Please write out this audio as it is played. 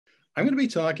I'm going to be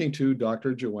talking to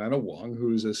Dr. Joanna Wong,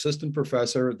 who's assistant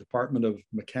professor at the Department of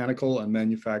Mechanical and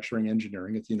Manufacturing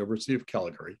Engineering at the University of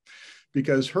Calgary,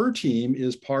 because her team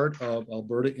is part of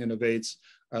Alberta Innovate's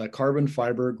Carbon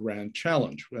Fiber Grand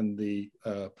Challenge, and the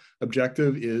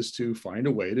objective is to find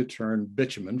a way to turn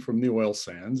bitumen from the oil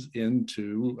sands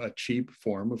into a cheap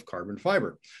form of carbon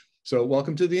fiber. So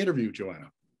welcome to the interview, Joanna.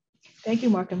 Thank you,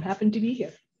 Mark. I'm happy to be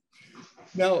here.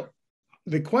 Now,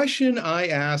 the question I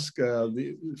ask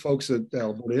the folks at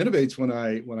Alberta Innovates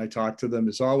when I talk to them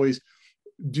is always,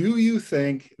 do you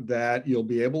think that you'll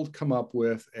be able to come up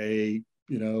with a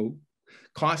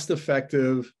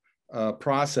cost-effective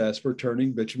process for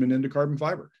turning bitumen into carbon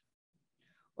fiber?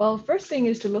 Well, first thing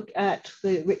is to look at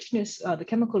the richness, the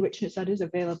chemical richness that is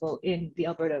available in the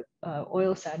Alberta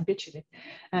oil sand bitumen.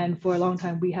 And for a long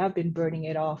time, we have been burning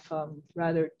it off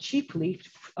rather cheaply,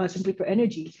 simply for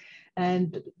energy.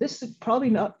 And this is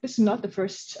not the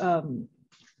first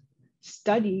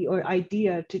study or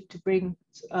idea to bring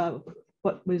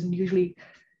what was usually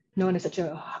known as such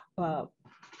a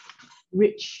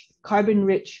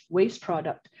carbon-rich waste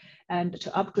product and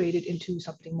to upgrade it into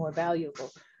something more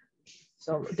valuable.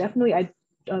 So definitely, I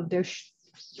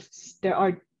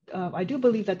do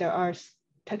believe that there are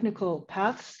technical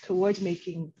paths towards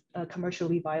making a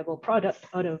commercially viable product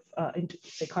out of into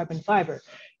say carbon fiber.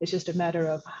 It's just a matter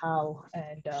of how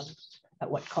and at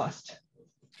what cost.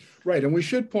 Right, and we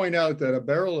should point out that a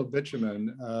barrel of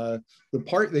bitumen, the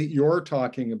part that you're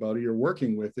talking about, or you're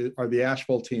working with, are the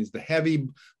asphaltenes, the heavy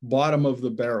bottom of the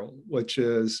barrel, which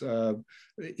is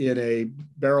in a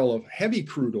barrel of heavy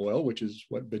crude oil, which is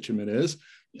what bitumen is.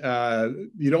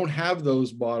 You don't have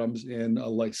those bottoms in,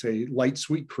 like, say, light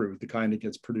sweet crude, the kind that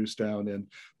gets produced down in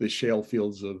the shale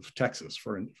fields of Texas,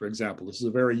 for example. This is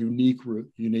a very unique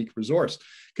resource.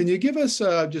 Can you give us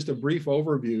just a brief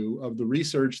overview of the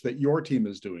research that your team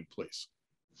is doing, please?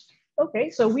 Okay,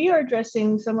 so we are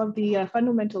addressing some of the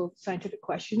fundamental scientific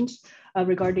questions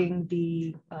regarding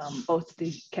both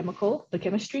the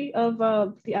chemistry of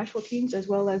the asphaltenes, as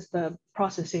well as the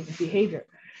processing behavior.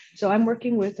 So I'm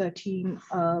working with a team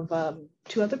of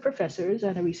two other professors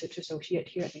and a research associate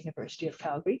here at the University of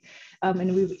Calgary.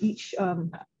 And we each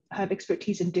have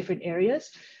expertise in different areas.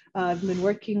 I've been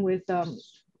working with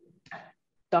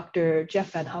Dr.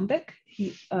 Jeff Van Humbeck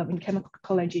in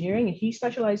chemical engineering, and he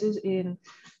specializes in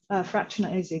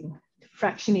fractionating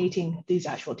these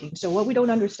asphaltenes. So what we don't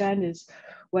understand is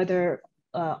whether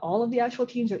all of the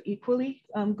asphaltenes are equally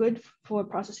good for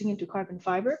processing into carbon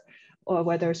fiber, or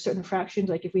whether certain fractions,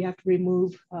 like if we have to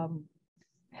remove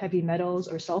heavy metals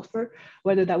or sulfur,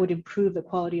 whether that would improve the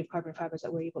quality of carbon fibers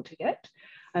that we're able to get.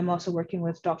 I'm also working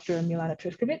with Dr. Milana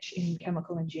Trifkovic in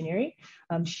chemical engineering.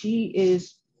 She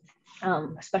is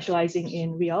specializing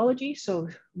in rheology. So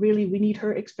really we need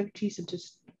her expertise into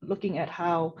looking at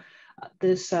how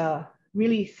this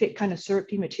really thick kind of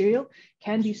syrupy material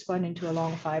can be spun into a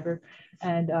long fiber.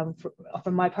 And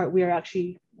for my part, we are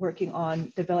actually working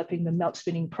on developing the melt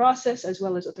spinning process as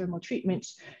well as the thermal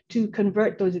treatments to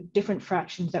convert those different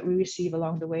fractions that we receive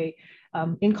along the way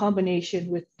in combination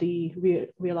with the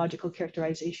rheological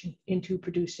characterization into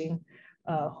producing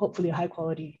hopefully a high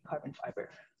quality carbon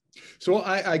fiber. So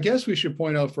I guess we should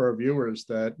point out for our viewers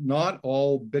that not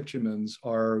all bitumens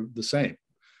are the same.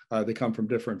 They come from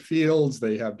different fields,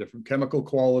 they have different chemical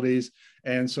qualities.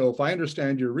 And so if I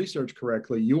understand your research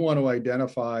correctly, you want to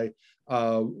identify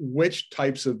which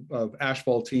types of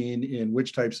asphaltene in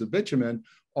which types of bitumen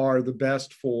are the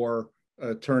best for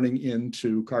turning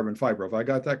into carbon fiber. Have I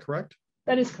got that correct?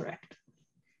 That is correct.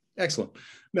 Excellent.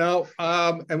 Now,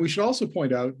 and we should also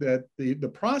point out that the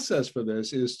process for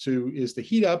this is to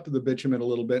heat up the bitumen a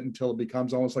little bit until it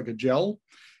becomes almost like a gel,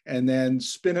 and then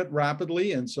spin it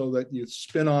rapidly, and so that you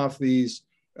spin off these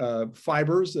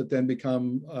fibers that then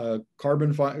become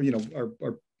carbon fiber.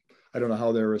 Or I don't know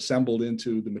how they're assembled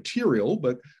into the material,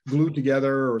 but glued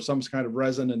together or some kind of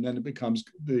resin, and then it becomes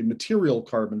the material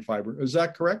carbon fiber. Is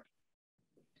that correct?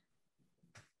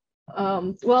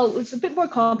 Well, it's a bit more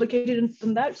complicated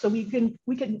than that. So we can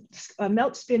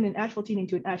melt spin an asphaltene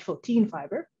into an asphaltene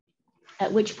fiber,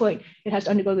 at which point it has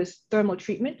to undergo this thermal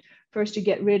treatment first to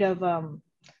get rid of,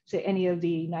 say, any of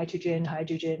the nitrogen,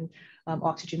 hydrogen,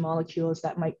 oxygen molecules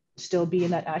that might still be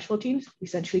in that asphaltene. We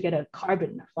essentially get a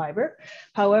carbon fiber.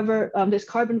 However, this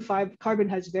carbon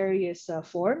has various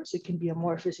forms. It can be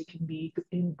amorphous, it can be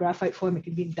in graphite form, it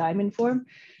can be in diamond form.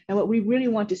 And what we really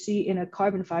want to see in a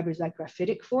carbon fiber is that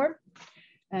graphitic form.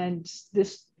 And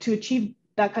this, to achieve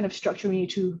that kind of structure, we need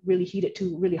to really heat it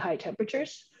to really high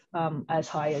temperatures, as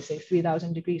high as say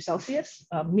 3,000 degrees Celsius.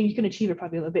 You can achieve it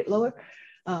probably a little bit lower.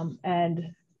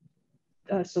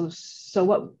 So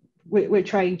what we're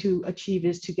trying to achieve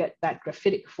is to get that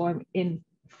graphitic form in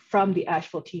from the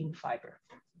asphaltene fiber.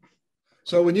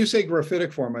 So when you say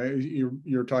graphitic form,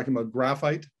 you're talking about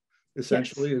graphite,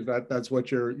 essentially. Yes. Is that's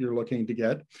what you're looking to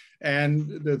get?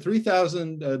 And the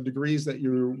 3,000 degrees that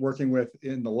you're working with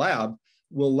in the lab,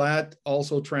 will that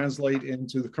also translate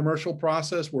into the commercial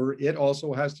process where it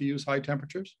also has to use high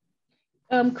temperatures?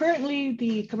 Currently,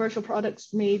 the commercial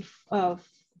products made of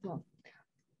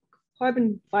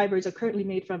carbon fibers are currently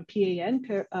made from PAN,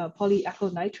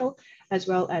 polyacrylonitrile, as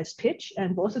well as pitch,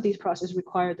 and both of these processes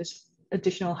require this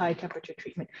additional high temperature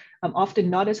treatment. Often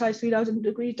not as high as 3,000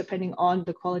 degrees, depending on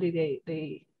the quality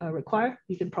they require.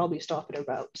 You can probably stop at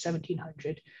about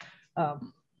 1,700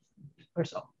 or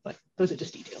so, but those are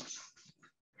just details.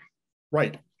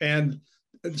 Right. And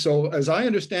so as I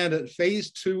understand it,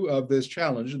 phase 2 of this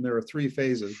challenge, and there are 3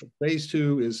 phases, phase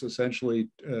 2 is essentially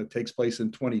takes place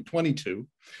in 2022.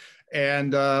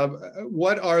 And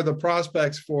what are the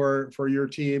prospects for your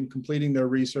team completing their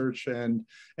research and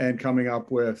coming up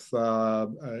with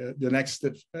the next,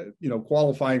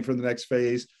 qualifying for the next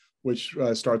phase, which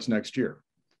starts next year?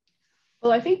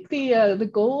 Well, I think the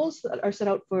goals that are set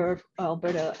out for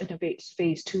Alberta Innovates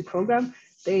Phase 2 program,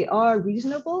 they are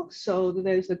reasonable. So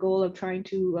there's the goal of trying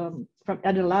to,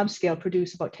 at a lab scale,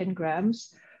 produce about 10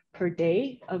 grams per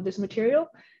day of this material.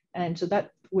 And so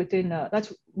that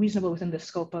that's reasonable within the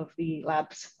scope of the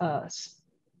lab's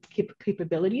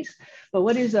capabilities. But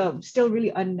what is still really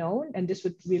unknown, and this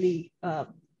would really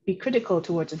be critical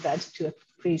towards advancing to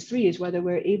phase 3, is whether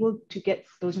we're able to get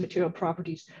those material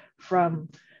properties from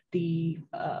the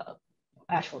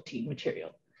asphaltene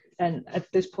material. And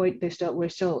at this point, we're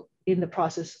still in the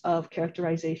process of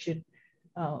characterization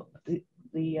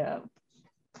the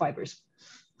fibers.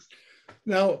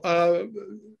 Now,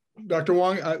 Dr.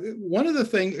 Wong, one of the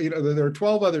things, there are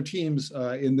 12 other teams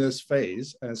in this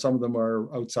phase, and some of them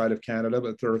are outside of Canada,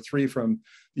 but there are 3 from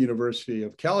the University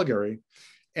of Calgary.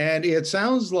 And it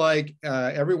sounds like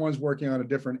everyone's working on a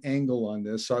different angle on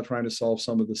this, so trying to solve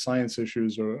some of the science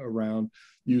issues around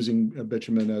using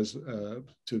bitumen as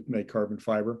to make carbon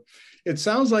fiber. It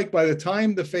sounds like by the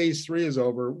time the phase 3 is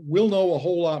over, we'll know a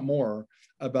whole lot more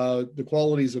about the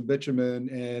qualities of bitumen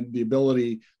and the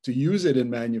ability to use it in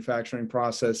manufacturing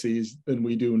processes than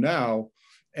we do now.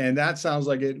 And that sounds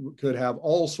like it could have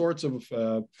all sorts of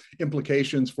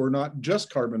implications for not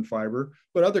just carbon fiber,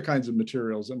 but other kinds of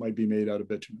materials that might be made out of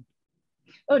bitumen.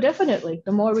 Oh, definitely.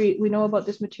 The more we know about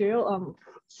this material,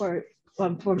 for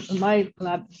my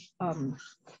lab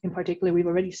in particular, we've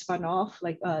already spun off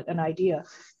like an idea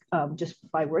just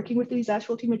by working with these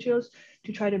asphaltene materials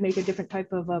to try to make a different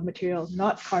type of material,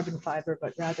 not carbon fiber,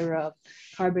 but rather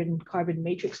carbon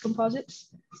matrix composites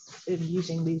in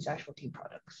using these asphaltene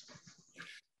products.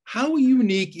 How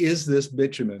unique is this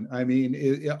bitumen? I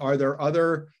mean, are there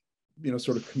other,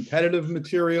 sort of competitive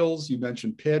materials? You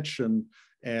mentioned pitch, and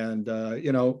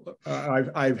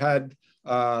I've had.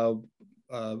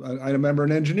 I remember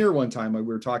an engineer one time we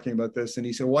were talking about this, and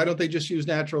he said, "Why don't they just use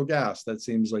natural gas? That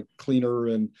seems like cleaner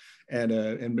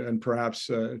and perhaps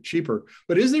cheaper."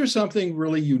 But is there something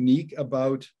really unique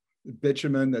about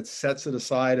bitumen that sets it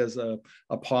aside as a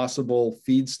possible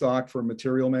feedstock for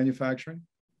material manufacturing?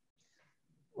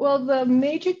 Well, the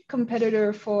major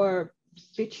competitor for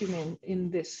bitumen in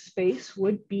this space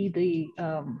would be the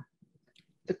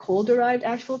coal-derived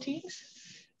asphaltenes.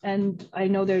 And I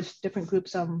know there's different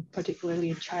groups, particularly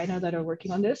in China, that are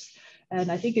working on this.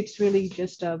 And I think it's really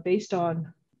just based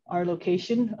on our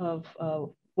location of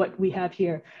what we have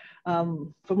here.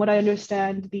 From what I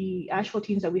understand, the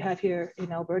asphaltenes that we have here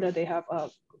in Alberta, they have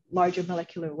larger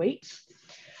molecular weights,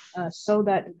 so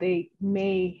that they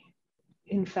may,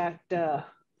 in fact,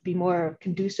 be more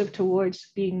conducive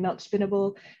towards being melt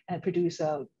spinnable and produce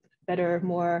better,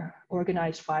 more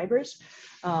organized fibers.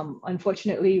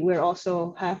 Unfortunately, we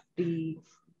also have the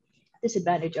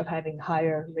disadvantage of having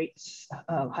higher rates,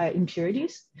 higher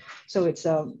impurities. So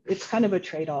it's kind of a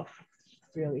trade-off,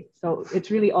 really. So it's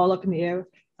really all up in the air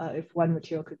if one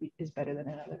material is better than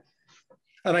another.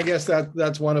 And I guess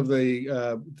that's one of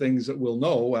the things that we'll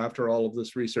know after all of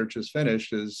this research is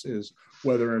finished is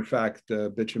whether, in fact,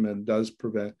 bitumen does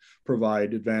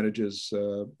provide advantages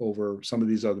over some of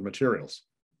these other materials.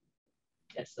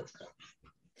 Yes, that's correct.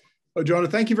 Well, Joanna,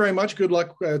 thank you very much. Good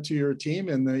luck to your team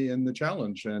in the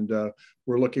challenge, and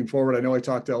we're looking forward. I know I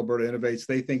talked to Alberta Innovates.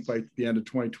 They think by the end of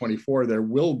 2024 there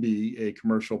will be a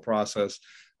commercial process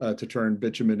to turn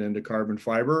bitumen into carbon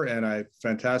fiber, and a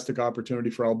fantastic opportunity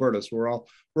for Alberta. So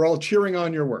we're all cheering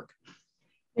on your work.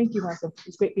 Thank you, Markham.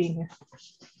 It's great being here.